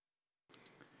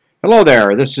Hello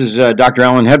there, this is Dr.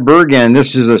 Alan Hedberg, and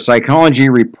this is a Psychology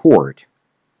Report.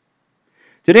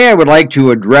 Today I would like to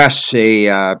address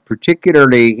a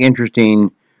particularly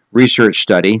interesting research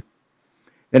study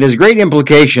that has great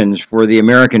implications for the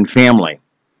American family.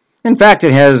 In fact,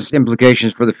 it has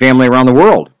implications for the family around the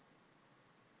world.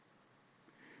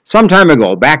 Some time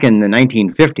ago, back in the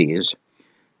 1950s,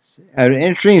 an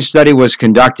interesting study was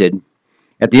conducted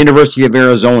at the University of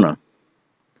Arizona.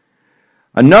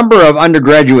 A number of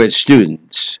undergraduate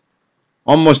students,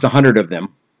 almost 100 of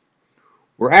them,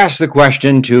 were asked the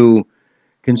question to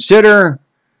consider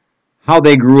how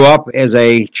they grew up as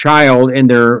a child in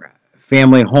their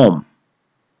family home.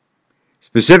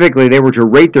 Specifically, they were to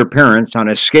rate their parents on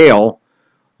a scale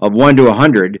of 1 to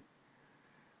 100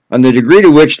 on the degree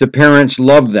to which the parents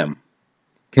loved them,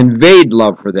 conveyed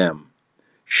love for them,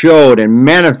 showed and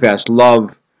manifest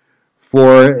love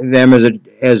for them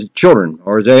as children,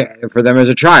 or for them as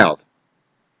a child.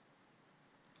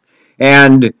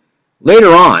 And later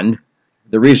on,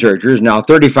 the researchers, now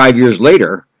 35 years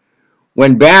later,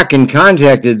 went back and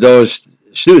contacted those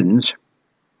students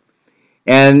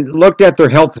and looked at their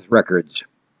health records.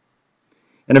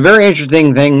 And a very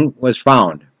interesting thing was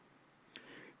found.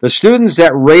 The students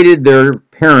that rated their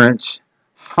parents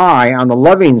high on the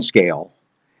loving scale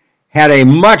had a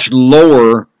much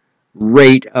lower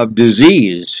rate of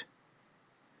disease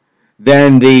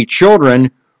than the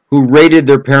children who rated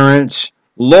their parents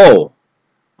low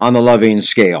on the loving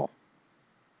scale.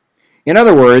 In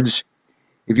other words,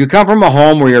 if you come from a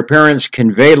home where your parents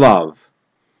convey love,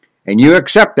 and you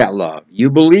accept that love, you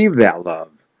believe that love,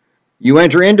 you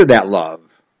enter into that love,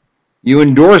 you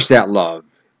endorse that love,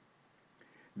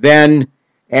 then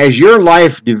as your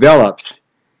life develops,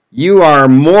 you are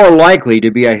more likely to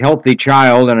be a healthy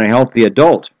child and a healthy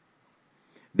adult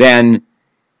than,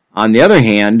 on the other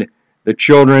hand, the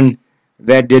children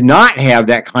that did not have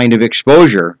that kind of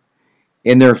exposure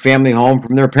in their family home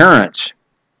from their parents.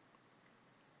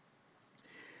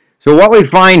 So what we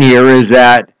find here is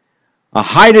that a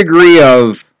high degree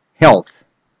of health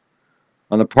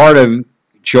on the part of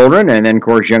children, and then, of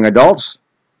course, young adults,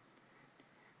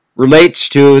 relates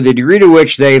to the degree to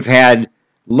which they've had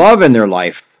love in their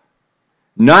life,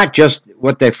 not just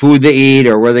what the food they eat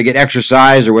or where they get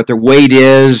exercise or what their weight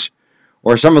is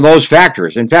or some of those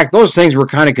factors. In fact, those things were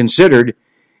kind of considered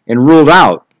and ruled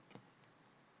out.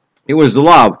 It was the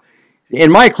love.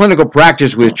 In my clinical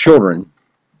practice with children,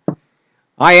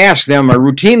 I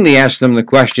routinely ask them the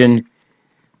question,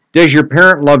 does your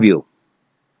parent love you?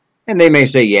 And they may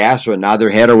say yes or nod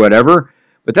their head or whatever,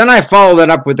 but then I follow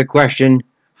that up with the question,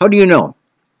 how do you know?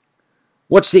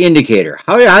 What's the indicator?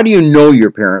 How do you know your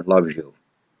parent loves you?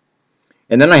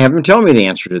 And then I have them tell me the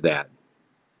answer to that.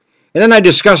 And then I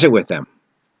discuss it with them.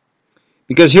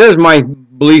 Because here's my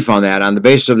belief on that, on the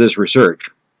basis of this research.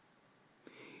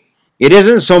 It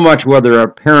isn't so much whether a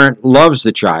parent loves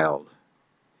the child.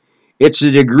 It's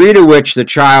the degree to which the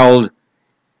child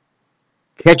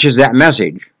catches that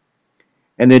message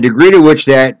and the degree to which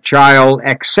that child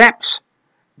accepts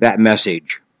that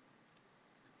message.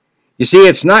 You see,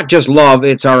 it's not just love,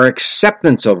 it's our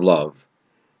acceptance of love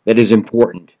that is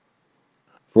important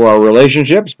for our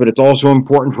relationships, but it's also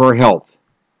important for our health.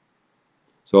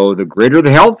 So the greater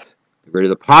the health, the greater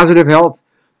the positive health,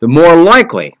 the more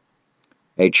likely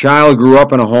a child grew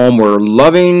up in a home where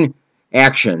loving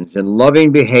actions and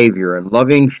loving behavior and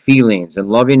loving feelings and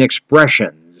loving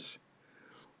expressions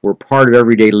were part of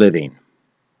everyday living.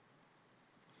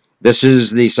 This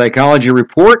is the Psychology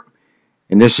Report,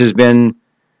 and this has been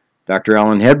Dr.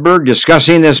 Alan Hedberg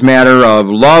discussing this matter of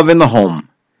love in the home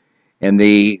and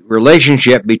the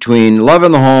relationship between love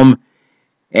in the home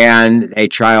and a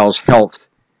child's health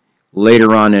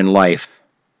later on in life.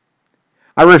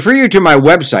 I refer you to my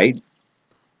website,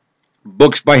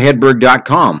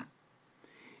 booksbyhedberg.com.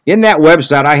 In that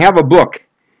website, I have a book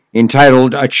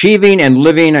entitled Achieving and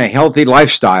Living a Healthy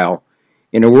Lifestyle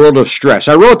in a World of Stress.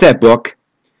 I wrote that book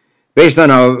based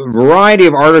on a variety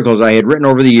of articles I had written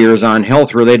over the years on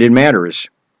health-related matters.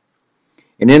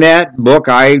 And in that book,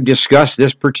 I discussed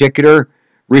this particular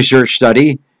research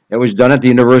study that was done at the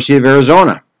University of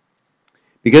Arizona,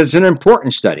 because it's an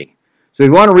important study. So if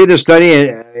you want to read the study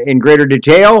in greater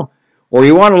detail, or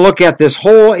you want to look at this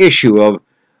whole issue of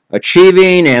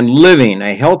achieving and living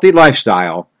a healthy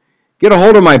lifestyle, get a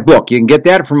hold of my book. You can get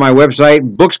that from my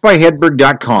website,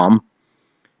 booksbyhedberg.com,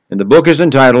 and the book is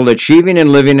entitled Achieving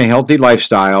and Living a Healthy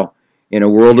Lifestyle in a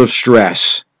World of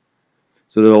Stress.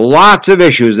 So there are lots of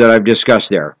issues that I've discussed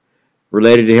there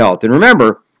related to health. And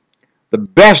remember, the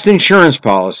best insurance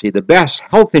policy, the best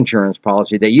health insurance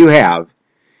policy that you have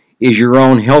is your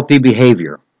own healthy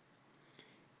behavior.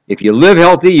 If you live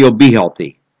healthy, you'll be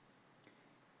healthy.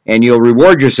 and you'll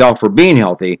reward yourself for being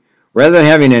healthy rather than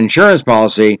having an insurance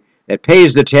policy that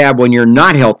pays the tab when you're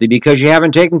not healthy because you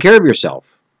haven't taken care of yourself.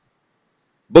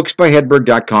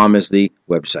 Booksbyhedberg.com is the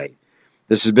website.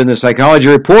 This has been the Psychology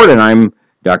Report, and I'm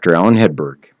Dr. Alan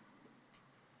Hedberg.